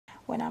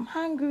when I'm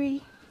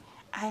hungry,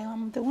 I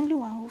am the only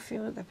one who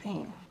feels the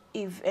pain.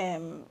 If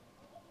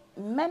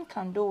men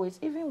can do it,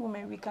 even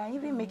women, we can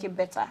even make it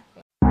better.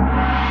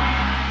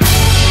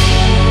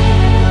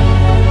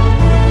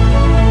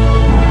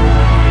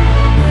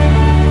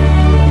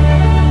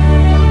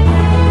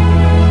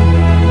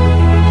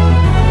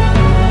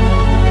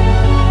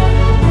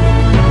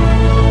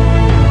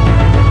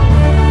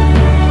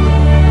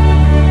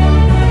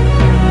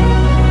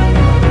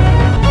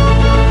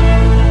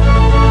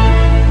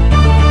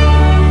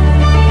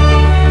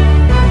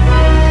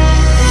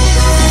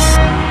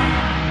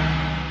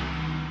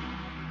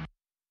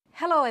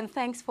 Hello and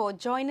thanks for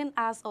joining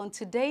us on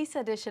today's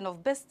edition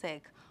of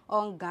BizTech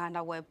on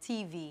Ghanaweb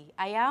TV.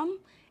 I am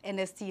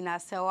Ernestina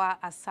Serwaa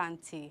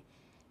Asante.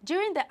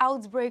 During the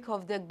outbreak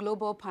of the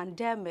global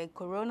pandemic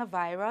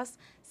coronavirus,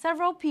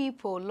 several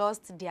people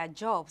lost their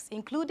jobs,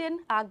 including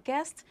our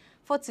guest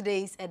for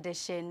today's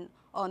edition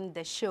on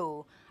the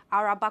show,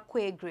 Araba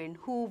Quagraine,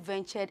 who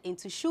ventured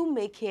into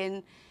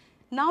shoemaking,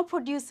 now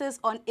produces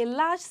on a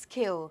large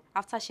scale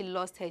after she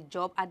lost her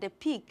job at the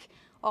peak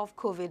of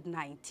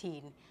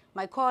COVID-19.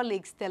 My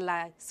colleague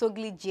Stella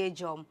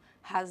Dziedzorm Sogli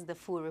has the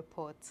full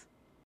report.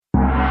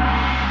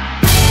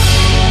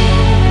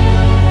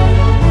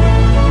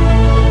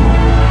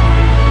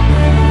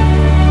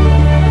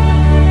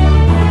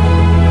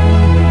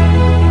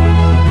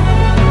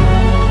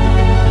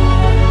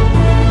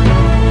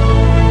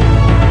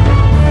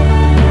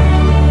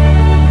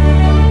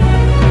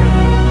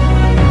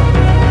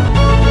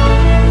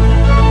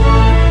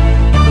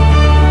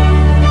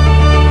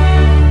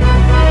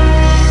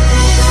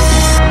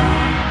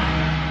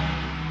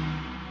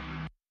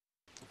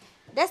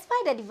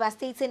 Despite the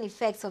devastating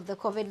effects of the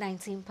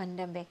COVID-19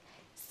 pandemic,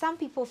 some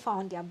people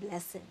found their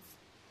blessings.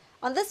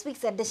 On this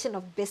week's edition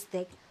of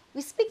BizTech,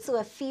 we speak to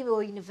a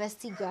female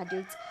university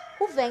graduate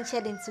who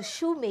ventured into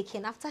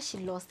shoemaking after she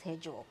lost her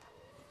job.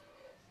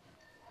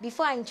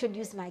 Before I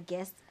introduce my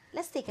guest,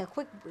 let's take a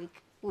quick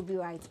break. We'll be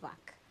right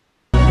back.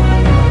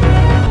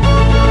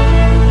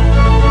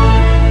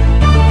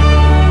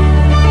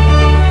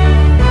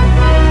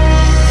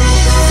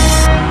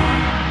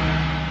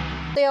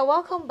 So you're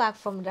welcome back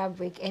from that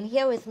break, and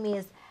here with me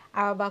is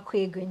Araba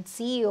Quagraine,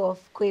 CEO of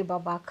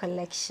Quababa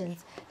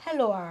Collections.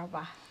 Hello,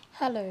 Araba.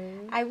 Hello.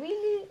 I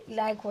really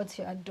like what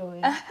you are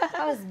doing.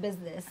 How is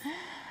business?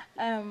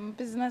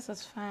 Business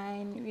is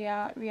fine. We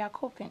are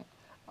coping.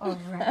 All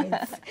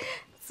right.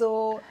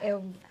 So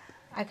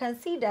I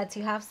can see that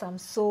you have some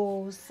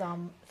sews,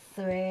 some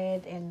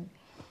thread, and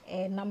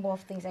a number of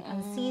things. I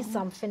can see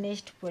some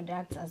finished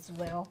products as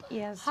well.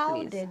 Yes, How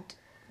please. did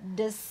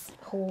this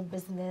whole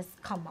business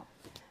come up?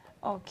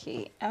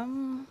 Okay.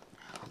 Araba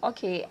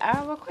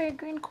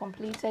Quagraine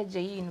completed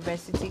JE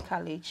University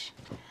College.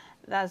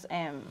 That's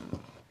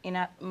in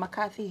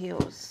McCarthy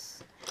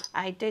Hills.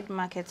 I did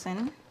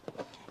marketing,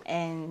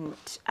 and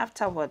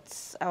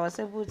afterwards I was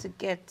able to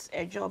get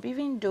a job,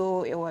 even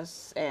though it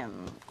was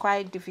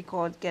quite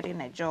difficult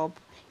getting a job.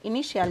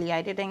 Initially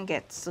I didn't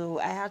get, so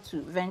I had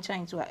to venture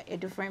into a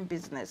different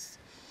business.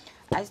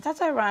 I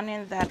started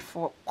running that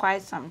for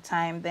quite some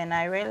time. Then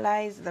I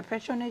realized the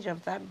patronage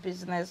of that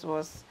business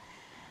was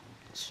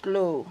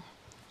slow.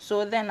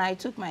 So then I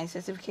took my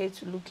certificate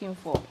to looking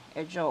for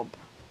a job.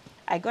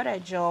 I got a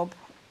job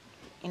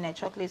in a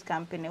chocolate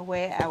company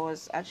where I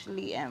was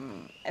actually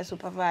a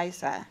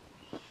supervisor.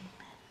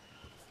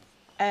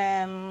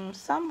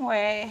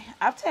 Somewhere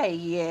after a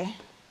year,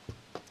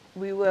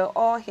 we were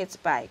all hit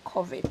by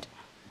COVID.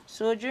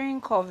 So during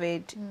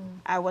COVID,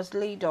 I was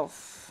laid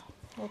off.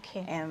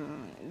 Okay.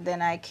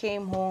 Then I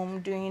came home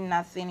doing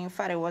nothing. In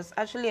fact, it was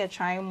actually a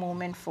trying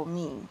moment for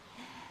me.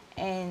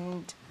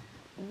 And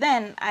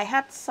then I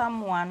had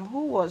someone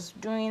who was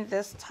doing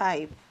this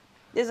type.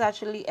 This is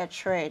actually a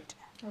thread.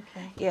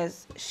 Okay.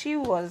 Yes, she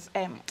was,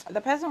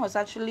 the person was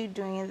actually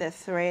doing the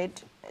thread,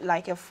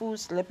 like a full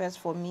slippers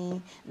for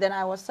me. Then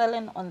I was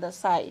selling on the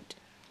side.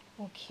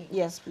 Okay.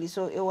 Yes, please.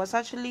 So it was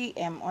actually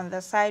on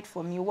the side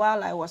for me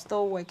while I was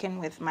still working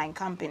with my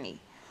company.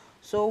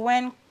 So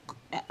when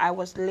I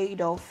was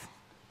laid off,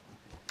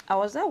 I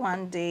was there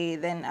one day,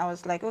 then I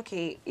was like,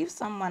 okay, if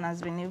someone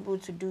has been able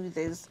to do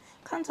this,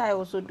 can't I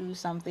also do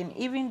something?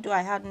 Even though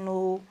I had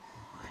no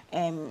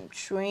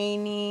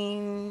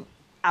training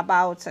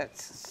about it.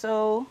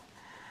 So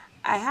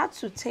I had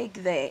to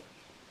take the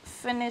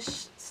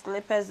finished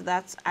slippers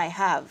that I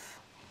have.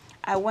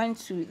 I went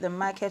to the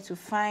market to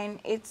find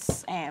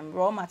its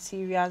raw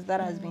materials that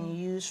has been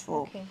used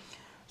for. Okay.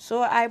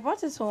 So I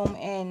brought it home,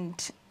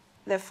 and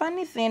the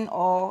funny thing,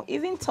 or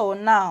even till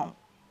now,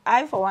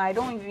 for one, I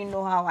don't even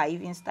know how I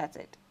even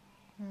started.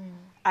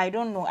 I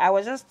don't know. I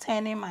was just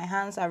turning my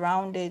hands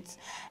around it,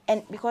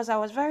 and because I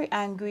was very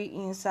angry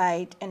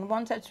inside and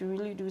wanted to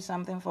really do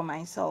something for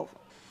myself.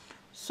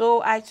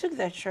 So I took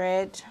the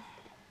thread,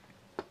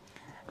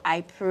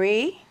 I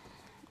pray,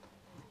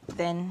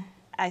 then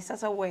I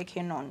started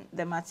working on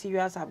the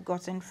materials I've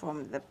gotten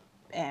from the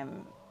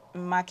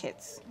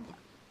markets.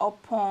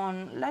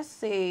 Upon, let's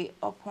say,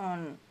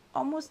 upon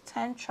almost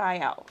 10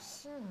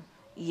 trials.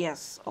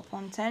 Yes,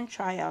 upon 10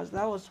 trials,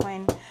 that was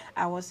when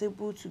I was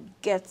able to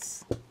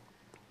get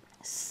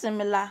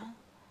similar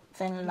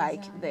thing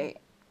like the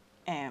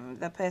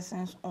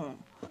person's own.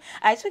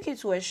 I took it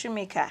to a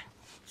shoemaker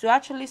to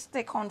actually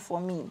stick on for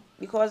me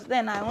because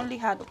then I only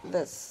had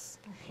this.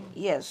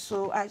 Yes,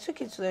 so I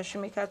took it to the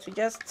shoemaker to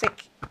just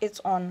stick it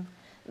on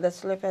the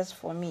slippers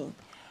for me,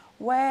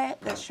 where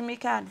the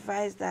shoemaker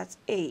advised that,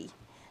 hey,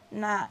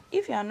 now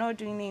if you are not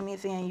doing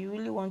anything and you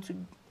really want to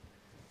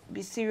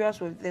be serious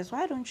with this,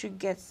 why don't you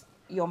get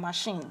your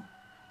machine?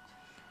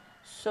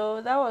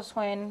 So that was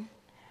when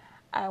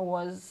I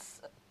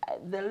was,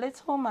 the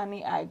little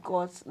money I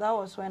got, that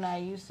was when I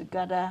used to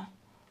gather,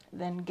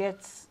 then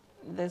get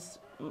this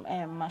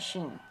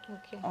machine.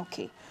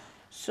 Okay.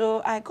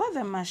 So I got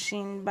the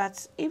machine,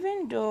 but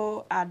even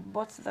though I'd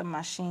bought the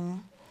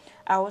machine,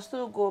 I would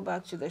still go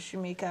back to the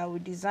shoemaker, I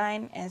would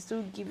design and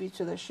still give it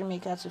to the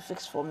shoemaker to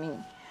fix for me.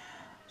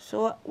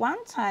 So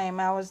one time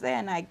I was there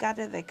and I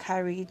gathered the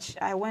courage.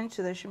 I went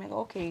to the shoemaker,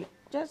 okay,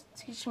 just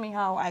teach me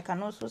how I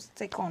can also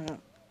stick on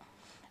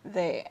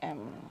the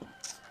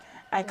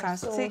I can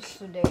stick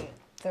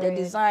the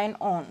design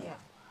on. Yeah.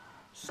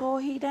 So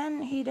he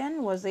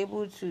then was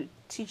able to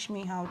teach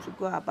me how to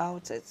go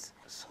about it.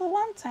 So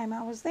one time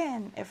I was there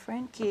and a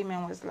friend came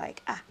and was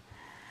like,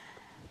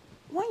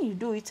 when you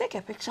do it, take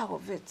a picture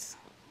of it.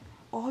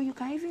 Or you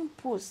can even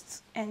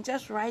post and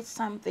just write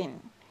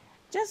something.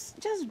 Just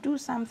do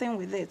something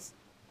with it.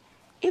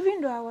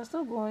 Even though I was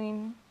still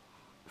going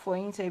for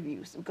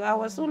interviews because I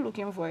was still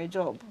looking for a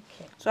job.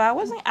 So I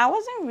wasn't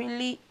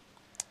really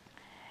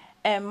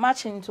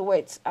much into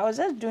it. I was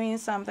just doing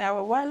something. I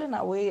was whiling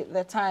away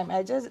the time.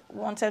 I just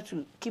wanted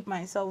to keep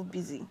myself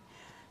busy.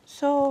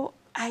 So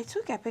I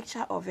took a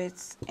picture of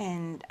it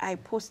and I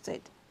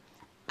posted.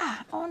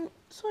 On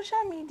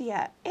social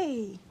media,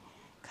 hey,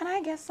 can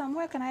I get some?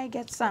 Where can I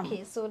get some?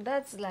 Okay, so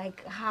that's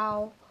like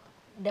how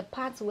the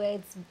part where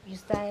you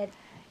started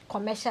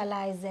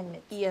commercializing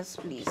it. Yes,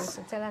 please. Okay,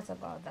 so tell us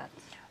about that.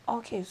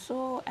 Okay,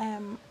 so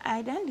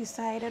I then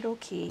decided,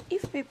 okay,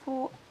 if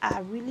people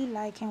are really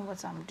liking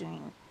what I'm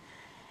doing,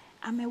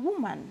 I'm a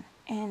woman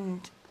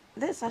and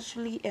there's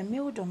actually a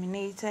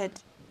male-dominated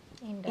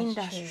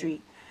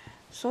industry.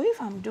 So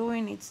if I'm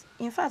doing it,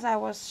 in fact, I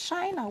was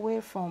shying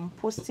away from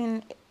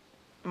posting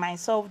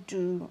myself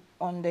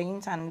on the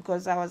internet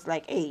because I was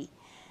like, hey,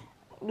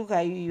 look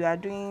at you, you are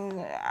doing,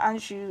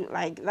 aren't you,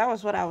 like, that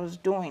was what I was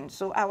doing.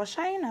 So I was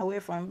shying away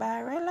from it, but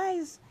I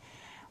realized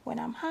when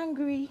I'm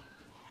hungry,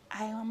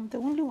 I am the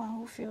only one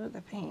who feels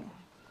the pain.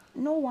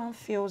 No one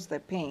feels the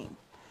pain.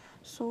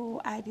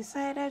 So I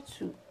decided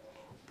to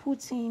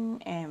put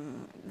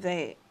in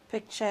the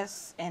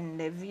pictures and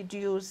the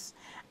videos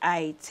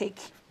I take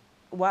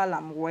while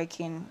I'm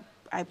working.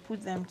 I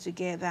put them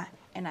together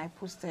and I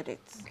posted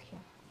it.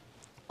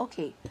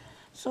 Okay.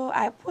 So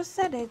I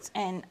posted it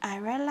and I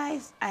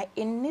realized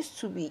it needs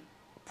to be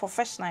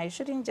professional. It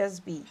shouldn't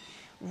just be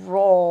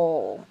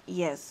raw.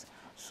 Yes.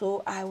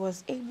 So I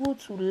was able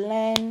to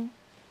learn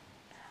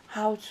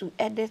how to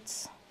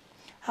edit,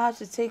 how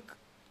to take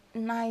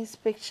nice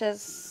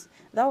pictures.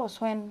 That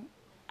was when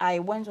I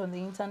went on the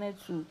internet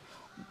to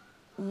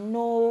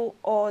know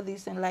all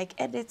this and like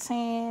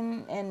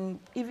editing and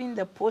even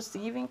the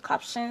posting, even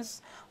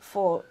captions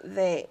for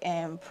the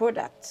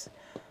product.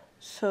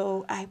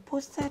 So I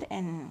posted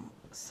and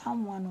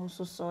someone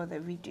also saw the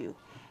video.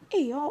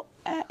 Hey, you're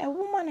a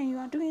woman and you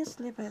are doing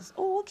slippers.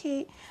 Oh,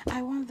 okay.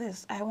 I want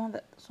this. I want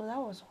that. So that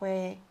was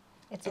where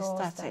it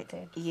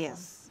started.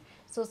 Yes.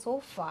 So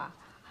far,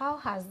 how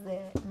has the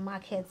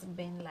market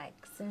been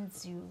like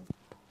since you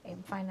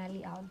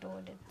finally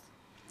outdoored it?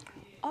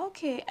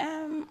 Okay,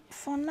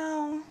 for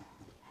now,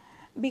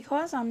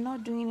 because I'm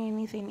not doing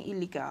anything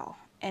illegal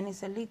and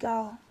it's a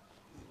legal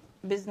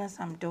business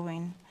I'm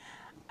doing,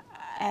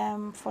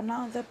 for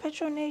now, the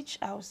patronage,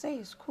 I would say,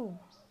 is cool.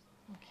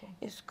 Okay.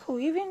 It's cool.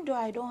 Even though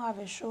I don't have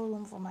a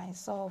showroom for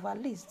myself,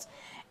 at least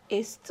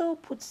it still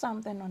puts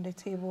something on the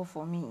table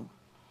for me.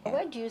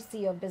 Where do you see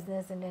your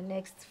business in the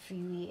next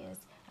few years?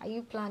 Are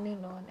you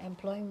planning on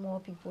employing more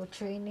people,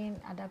 training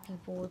other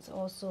people to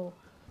also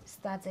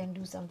start and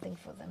do something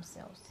for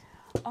themselves?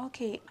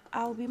 Okay,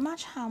 I'll be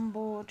much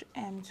humbled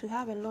to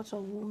have a lot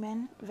of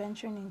women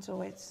venturing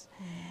into it.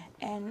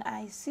 And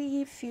I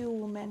see few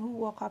women who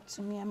walk up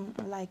to me and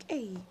like,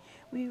 hey,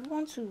 we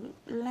want to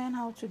learn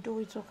how to do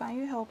it, so can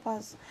you help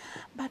us?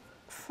 But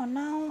for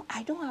now,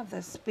 I don't have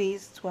the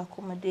space to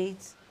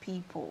accommodate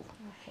people.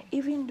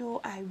 Even though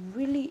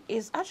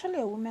it's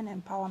actually a women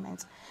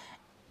empowerment.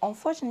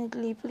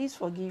 Unfortunately, please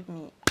forgive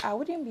me, I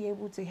wouldn't be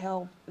able to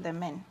help the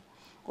men.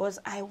 Because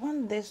I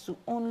want this to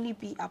only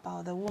be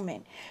about the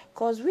women.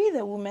 Because we,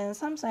 the women,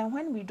 sometimes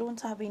when we don't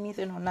have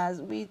anything on us,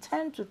 we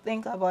tend to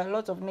think about a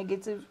lot of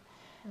negative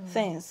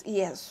things.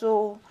 Yes,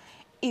 so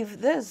if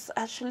this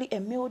actually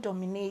a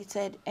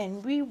male-dominated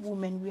and we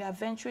women, we are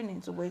venturing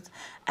into it,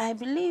 I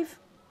believe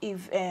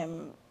if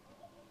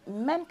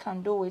men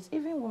can do it,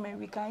 even women,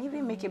 we can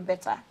even make it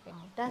better.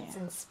 That's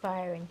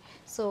inspiring.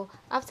 So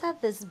after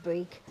this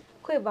break,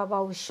 Kwe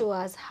Baba will show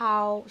us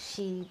how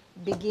she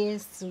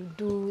begins to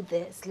do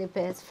the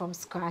slippers from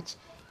scratch,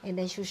 and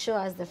then she'll show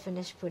us the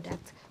finished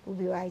product. We'll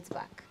be right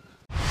back.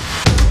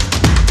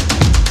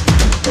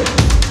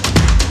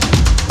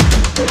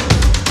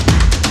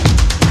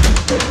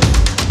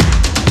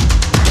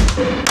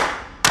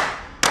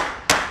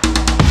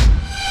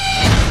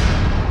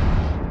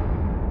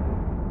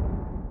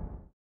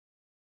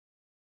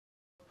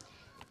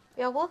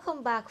 We are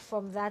welcome back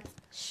from that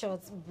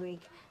short break.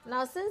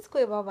 Now, since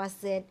Kwe Baba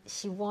said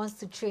she wants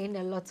to train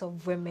a lot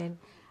of women,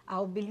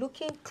 I'll be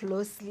looking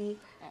closely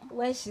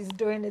when she's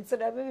doing it so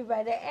that maybe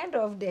by the end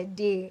of the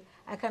day,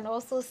 I can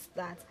also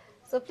start.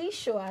 So please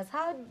show us,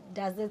 how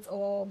does it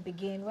all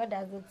begin? Where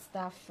does it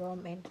start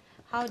from? And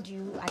how do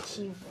you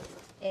achieve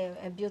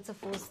a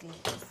beautiful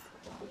sleeve?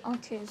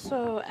 Okay,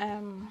 so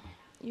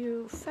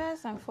you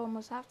first and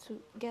foremost have to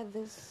get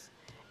this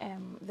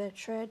the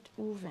thread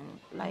woven.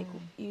 Like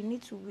you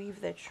need to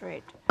weave the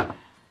thread.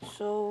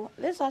 So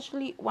this is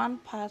actually one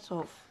part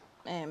of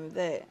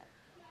the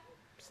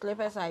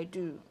slippers I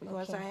do,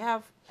 because I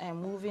have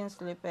woven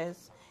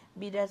slippers,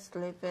 beaded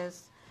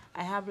slippers,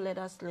 I have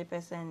leather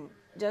slippers, and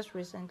just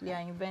recently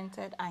I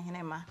invented a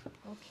hinema.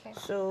 Okay.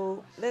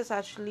 So this is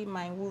actually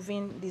my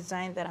woven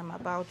design that I'm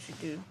about to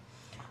do.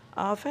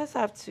 I'll first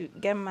have to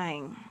get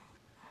my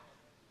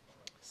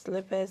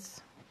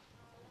slippers,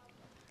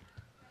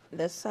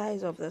 the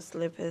size of the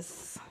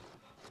slippers.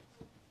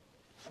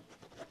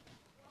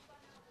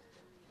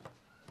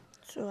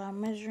 So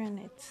I'm measuring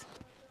it.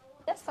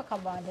 Let's talk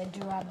about the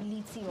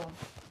durability of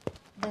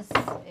this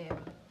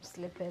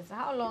slippers.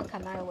 How long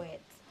can I wear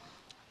it?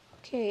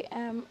 Okay,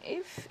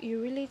 if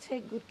you really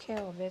take good care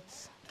of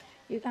it,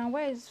 you can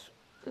wear it,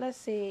 let's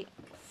say,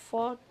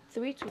 for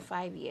 3 to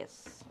 5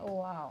 years. Oh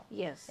wow.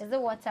 Yes. Is it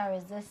water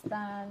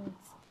resistant?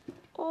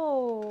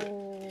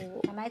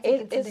 Oh. Can I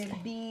take it to the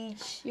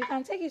beach? You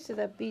can take it to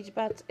the beach,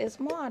 but it's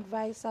more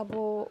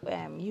advisable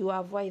you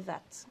avoid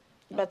that.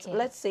 But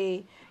let's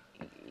say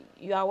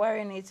you are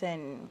wearing it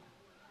and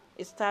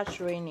it starts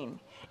raining.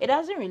 It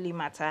doesn't really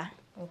matter.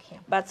 Okay.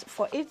 But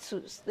for it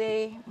to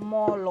stay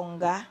more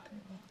longer,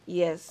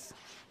 yes,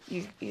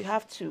 you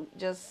have to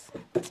just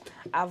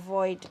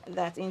avoid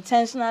that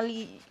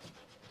intentionally.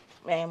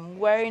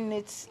 Wearing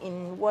it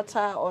in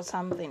water or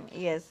something.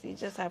 Yes, you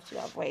just have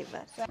to avoid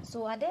that.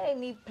 So are there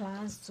any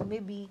plans to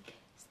maybe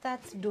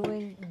start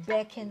doing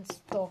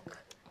Birkenstock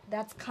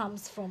that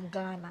comes from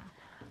Ghana?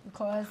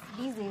 Because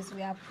these days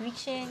we are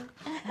preaching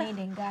made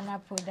in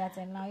Ghana products,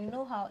 and now you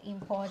know how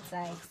imports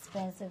are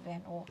expensive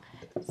and all.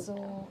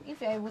 So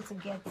if you're able to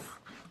get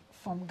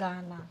from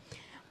Ghana.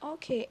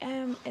 Okay,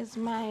 it's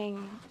my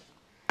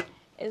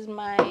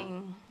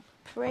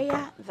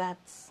prayer that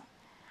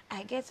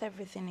I get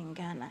everything in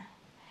Ghana.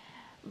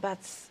 But,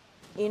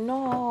 you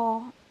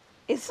know,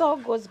 it all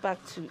goes back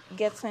to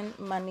getting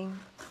money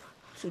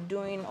to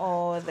doing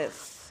all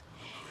this.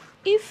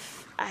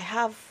 If I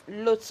have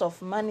lots of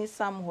money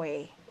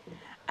somewhere,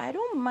 I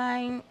don't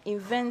mind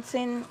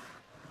inventing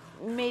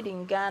made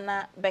in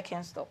Ghana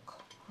Birkenstock.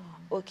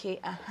 Okay,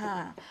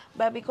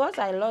 But because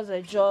I lost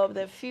a job,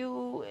 the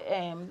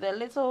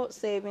little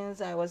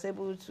savings I was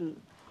able to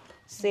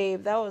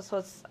save, that was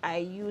what I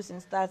used in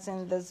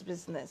starting this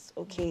business.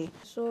 Okay,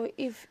 so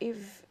if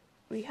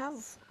we have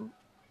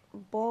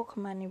bulk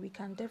money, we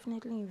can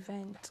definitely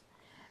invent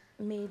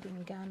made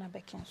in Ghana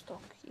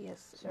Birkenstock.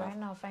 Yes. So right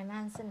now,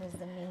 financing is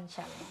the main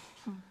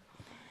challenge.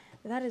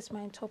 That is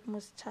my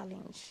topmost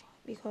challenge,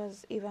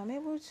 because if I'm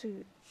able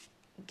to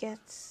get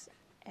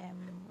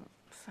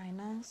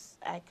finance,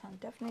 I can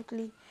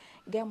definitely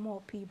get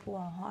more people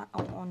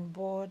on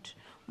board,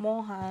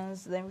 more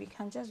hands, then we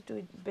can just do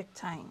it big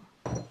time.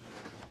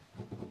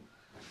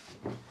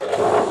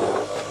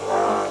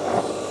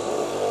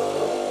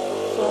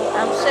 So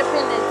I'm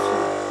shaping it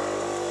too.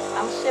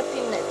 I'm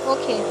shaping it.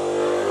 Okay.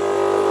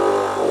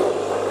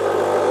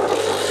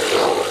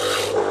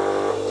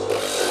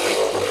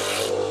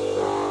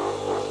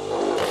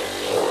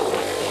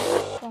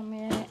 From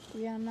here,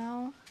 we are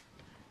now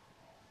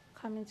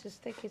coming to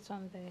stick it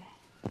on there.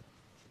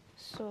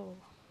 So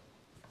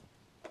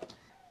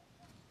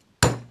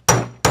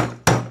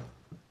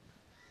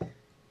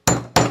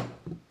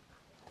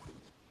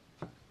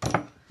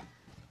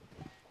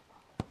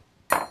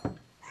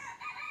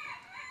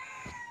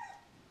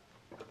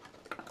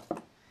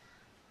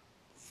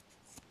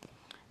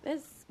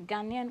this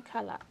Ghanaian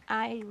color,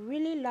 I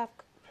really love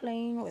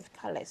playing with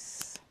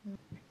colors.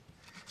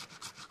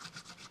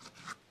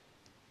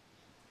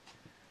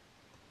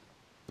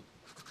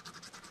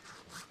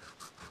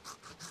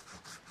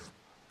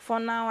 For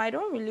now, I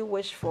don't really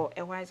wish for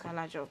a white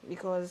color job,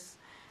 because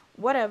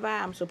whatever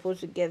I'm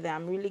supposed to get there,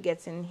 I'm really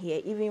getting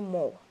here even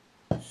more.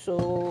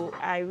 So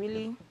I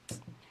really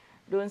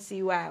don't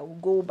see why I will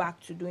go back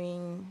to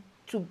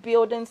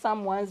building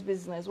someone's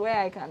business where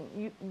I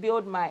can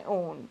build my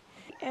own.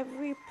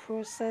 Every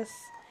process,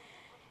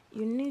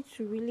 you need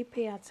to really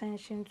pay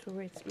attention to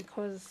it,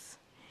 because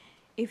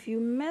if you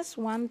mess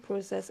one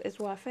process, it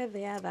will affect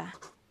the other.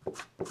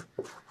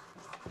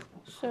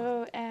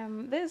 So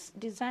this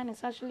design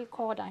is actually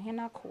called a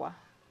henna koa.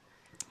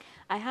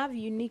 I have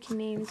unique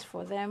names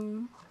for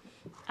them.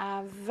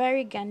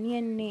 Very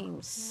Ghanaian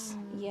names.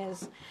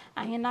 Yes.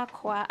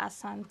 Ahinakwa,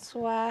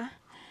 Asante.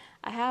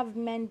 I have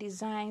men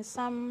designs.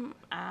 Some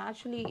are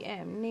actually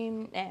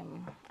named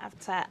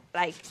after,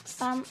 like,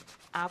 some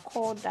are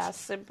called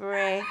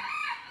Dasebre,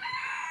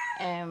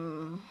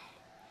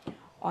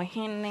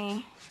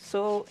 Ohene.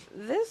 So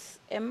this,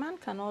 a man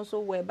can also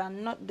wear, but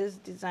not this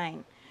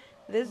design.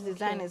 This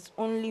design is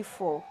only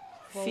for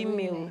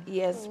female. women.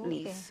 Yes, Oh,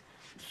 please.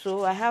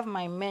 So I have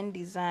my men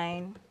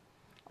design.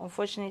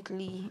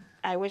 Unfortunately,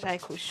 I wish I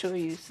could show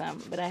you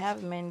some, but I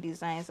have men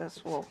designs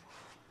as well.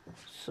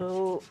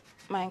 So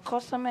my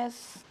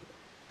customers,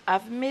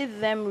 I've made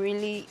them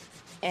really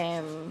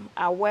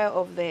aware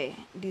of the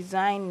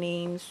design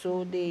names,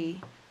 so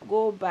they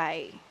go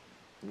by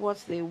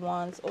what they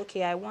want.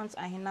 Okay, I want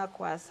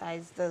Ahinakwa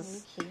size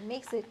this. Okay,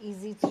 makes it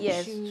easy to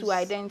Yes, choose to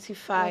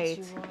identify what it.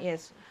 you want.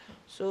 Yes.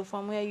 So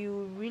from where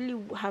you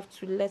really have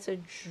to let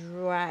it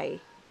dry.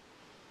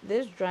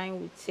 This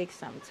drying will take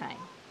some time,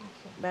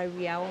 but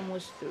we are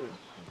almost through.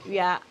 We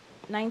are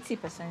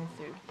 90%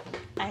 through.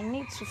 I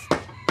need to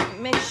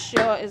make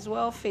sure it's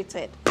well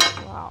fitted.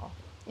 Wow.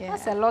 Yeah.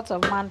 That's a lot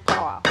of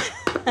manpower.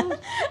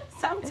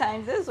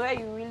 Sometimes this is where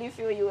you really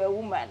feel you're a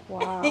woman.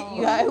 Wow.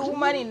 You are a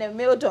woman in a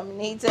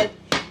male-dominated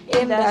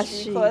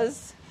industry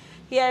because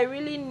here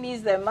really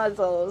needs the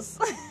muscles.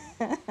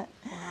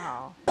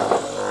 Wow.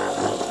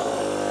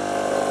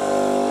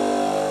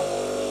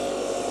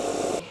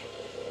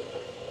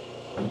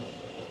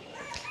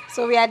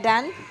 So we are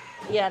done?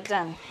 Yeah,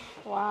 done.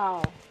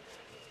 Wow.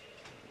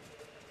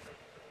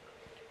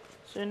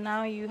 So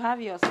now you have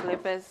your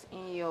slippers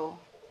in your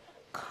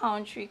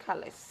country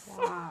colors.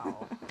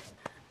 Wow.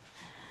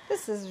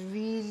 This is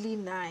really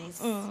nice.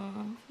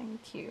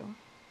 Thank you.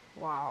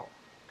 Wow.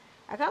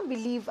 I can't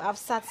believe I've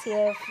sat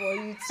here for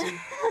you to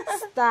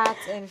start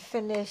and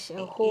finish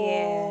a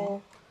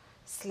whole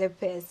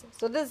slippers.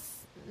 So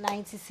this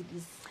 90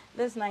 cedis.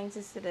 There's 90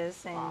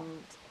 cedis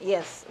and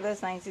yes,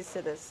 there's 90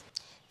 cedis.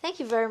 Thank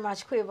you very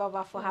much, Kwe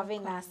Baba, for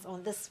having us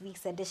on this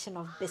week's edition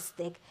of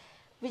BizTech.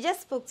 We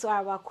just spoke to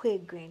Araba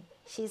Quagraine.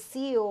 She's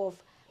CEO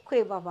of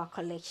Kwe Baba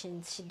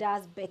Collections. She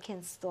does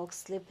Birkenstock,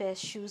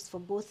 slippers, shoes for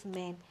both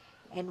men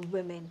and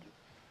women.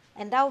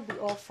 And that will be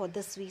all for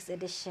this week's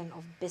edition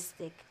of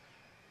BizTech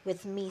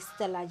with me,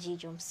 Stella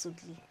Dziedzorm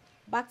Sogli.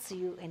 Back to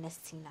you,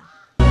 Ernestina.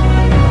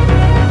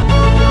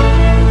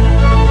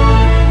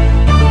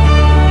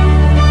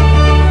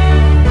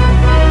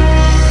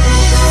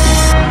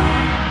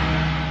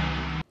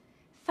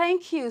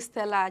 Thank you,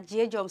 Stella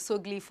Dziedzorm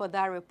Sogli, for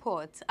that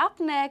report. Up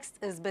next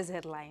is Biz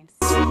Headlines.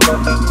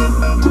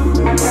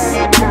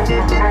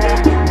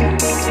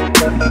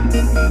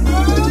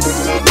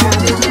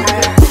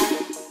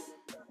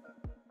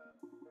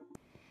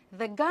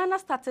 The Ghana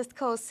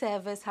Statistical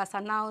Service has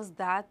announced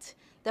that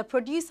the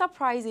producer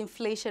price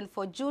inflation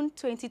for June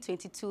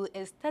 2022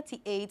 is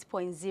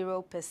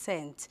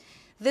 38.0%.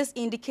 This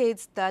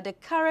indicates that the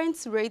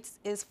current rate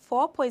is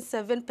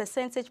 4.7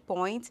 percentage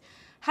points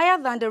higher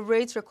than the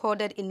rate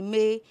recorded in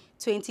May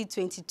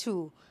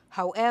 2022.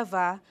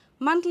 However,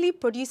 monthly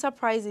producer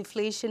price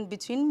inflation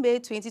between May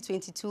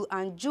 2022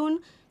 and June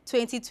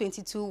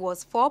 2022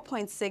 was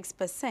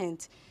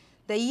 4.6%.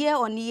 The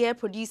year-on-year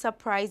producer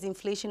price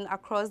inflation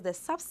across the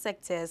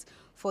subsectors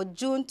for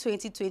June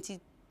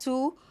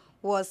 2022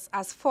 was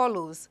as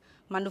follows: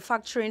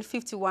 manufacturing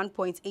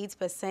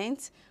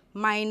 51.8%,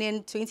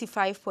 mining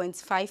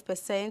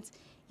 25.5%,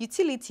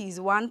 utilities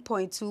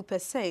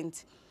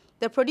 1.2%.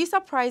 The producer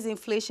price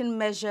inflation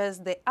measures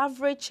the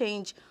average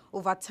change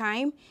over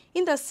time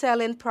in the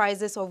selling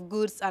prices of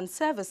goods and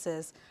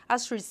services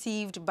as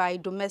received by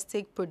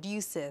domestic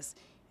producers.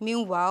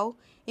 Meanwhile,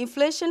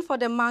 inflation for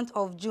the month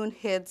of June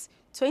hits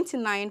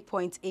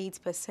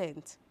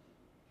 29.8%.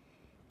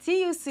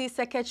 TUC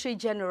Secretary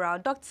General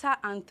Dr.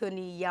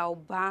 Anthony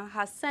Yao-Ban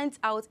has sent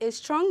out a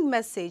strong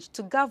message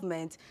to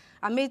government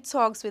amid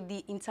talks with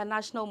the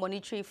International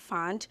Monetary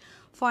Fund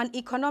for an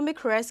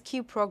economic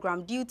rescue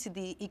program due to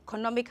the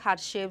economic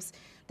hardships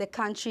the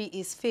country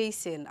is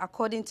facing.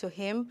 According to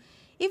him,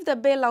 if the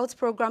bailout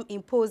program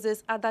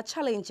imposes other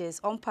challenges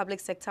on public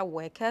sector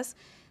workers,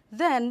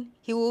 then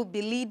he will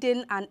be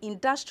leading an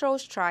industrial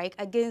strike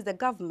against the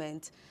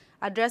government.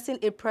 Addressing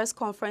a press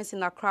conference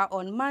in Accra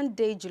on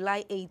Monday,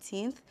 July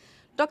 18th,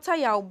 Dr.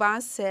 Yao-Ban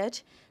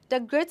said the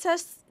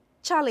greatest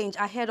challenge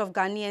ahead of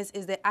Ghanaians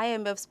is the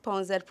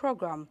IMF-sponsored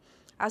program.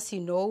 As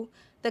you know,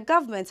 the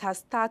government has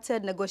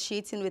started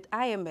negotiating with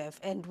IMF,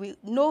 and we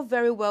know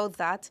very well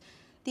that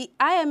the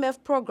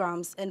IMF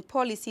programs and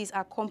policies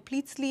are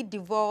completely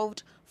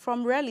devolved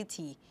from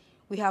reality.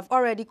 We have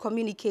already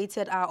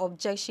communicated our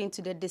objection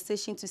to the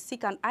decision to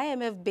seek an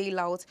IMF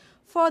bailout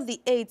for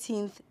the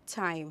 18th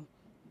time.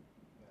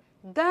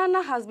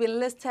 Ghana has been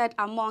listed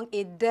among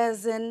a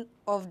dozen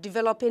of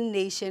developing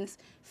nations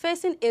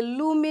facing a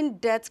looming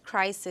debt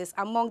crisis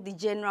among the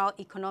general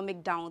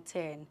economic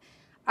downturn.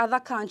 Other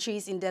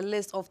countries in the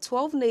list of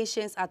 12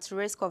 nations at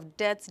risk of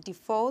debt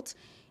default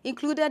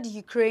included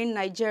Ukraine,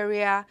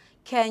 Nigeria,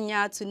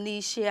 Kenya,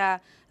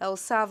 Tunisia, El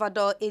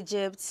Salvador,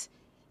 Egypt,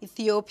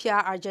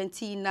 Ethiopia,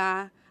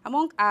 Argentina,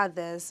 among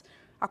others.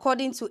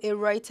 According to a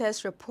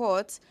Reuters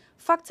report,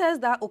 factors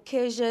that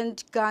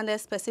occasioned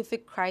Ghana's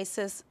specific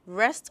crisis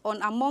rest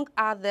on, among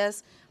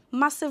others,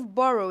 massive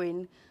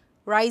borrowing,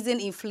 rising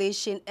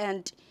inflation,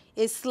 and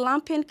a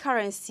slumping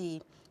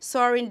currency,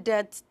 soaring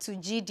debt to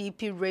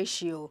GDP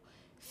ratio.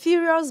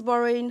 Furious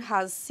borrowing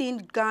has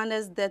seen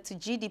Ghana's debt to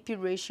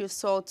GDP ratio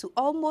soar to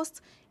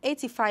almost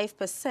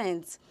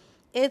 85%.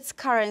 Its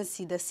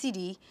currency, the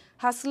cedi,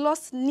 has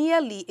lost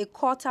nearly a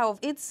quarter of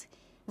its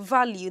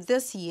value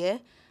this year,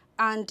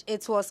 and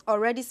it was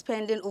already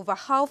spending over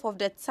half of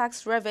the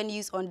tax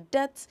revenues on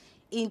debt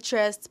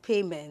interest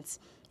payments.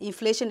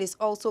 Inflation is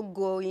also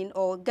going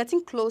or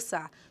getting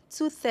closer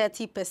to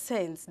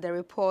 30%, the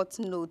report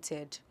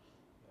noted.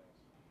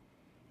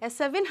 A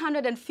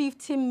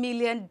 $750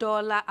 million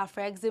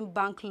Afrexim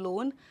Bank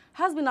loan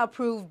has been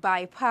approved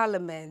by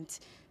Parliament.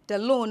 The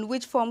loan,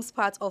 which forms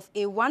part of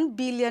a $1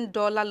 billion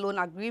loan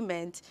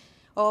agreement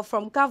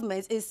from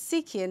government, is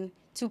seeking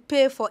to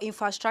pay for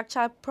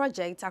infrastructure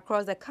projects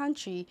across the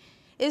country,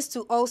 is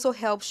to also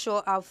help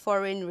shore up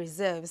foreign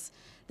reserves.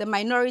 The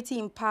minority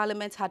in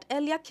Parliament had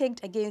earlier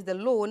kicked against the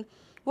loan,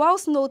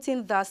 whilst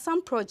noting that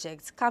some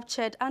projects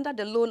captured under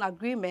the loan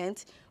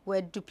agreement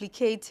were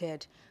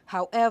duplicated.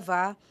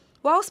 However,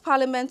 whilst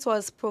Parliament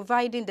was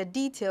providing the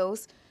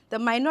details, the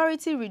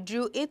minority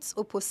withdrew its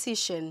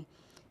opposition.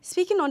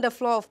 Speaking on the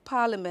floor of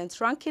Parliament,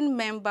 ranking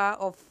member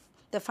of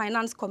the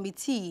Finance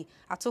Committee,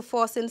 Ato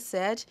Forson,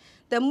 said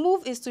the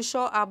move is to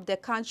shore up the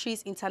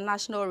country's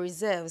international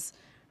reserves.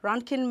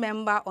 Ranking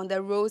member on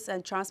the Roads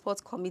and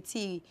Transport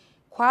Committee,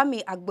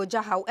 Kwame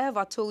Agboja,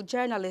 however, told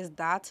journalists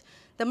that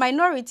the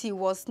minority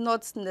was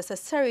not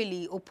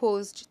necessarily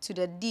opposed to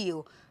the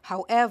deal.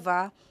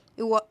 However,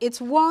 it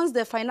wants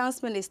the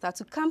finance minister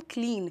to come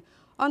clean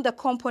on the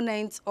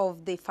components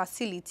of the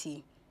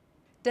facility.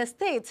 The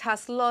state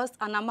has lost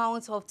an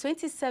amount of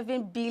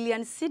 27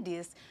 billion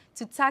cedis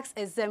to tax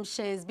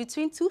exemptions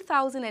between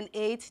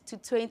 2008 to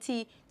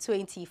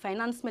 2020,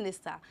 Finance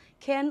Minister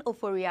Ken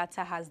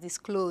Ofori-Atta has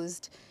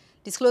disclosed.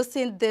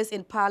 Disclosing this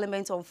in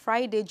Parliament on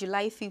Friday,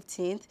 July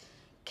 15th,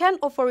 Ken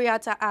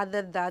Ofori-Atta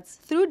added that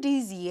through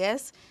these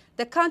years,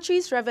 the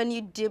country's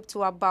revenue dipped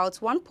to about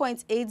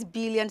 1.8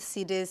 billion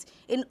cedis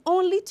in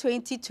only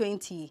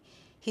 2020.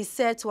 He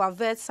said to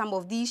avert some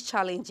of these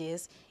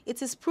challenges,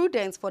 it is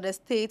prudent for the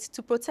state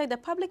to protect the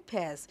public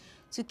purse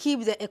to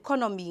keep the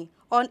economy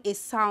on a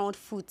sound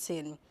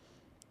footing.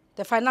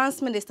 The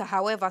finance minister,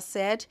 however,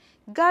 said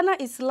Ghana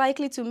is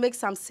likely to make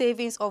some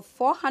savings of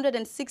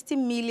 460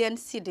 million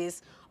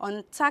cedis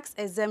on tax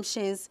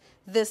exemptions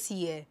this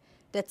year.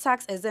 The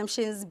Tax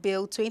Exemptions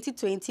Bill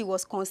 2020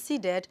 was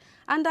considered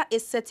under a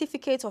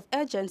certificate of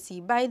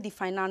urgency by the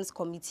Finance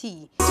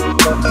Committee.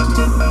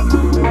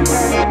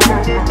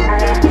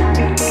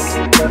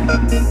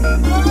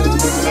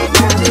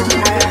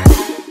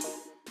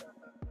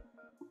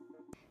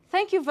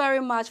 Thank you very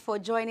much for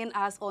joining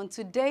us on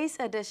today's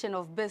edition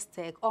of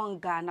BizTech on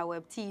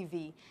Ghanaweb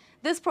TV.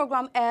 This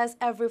program airs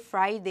every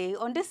Friday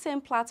on the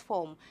same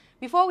platform.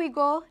 Before we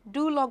go,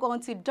 do log on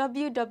to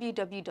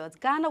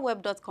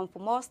www.ghanaweb.com for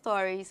more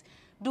stories.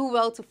 Do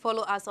well to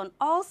follow us on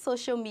all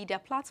social media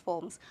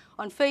platforms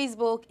on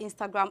Facebook,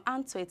 Instagram,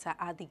 and Twitter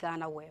at the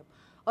Ghanaweb.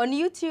 On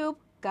YouTube,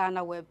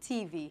 Ghanaweb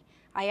TV.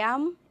 I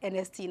am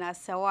Ernestina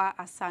Serwaa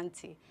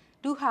Asante.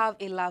 Do have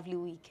a lovely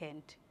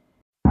weekend.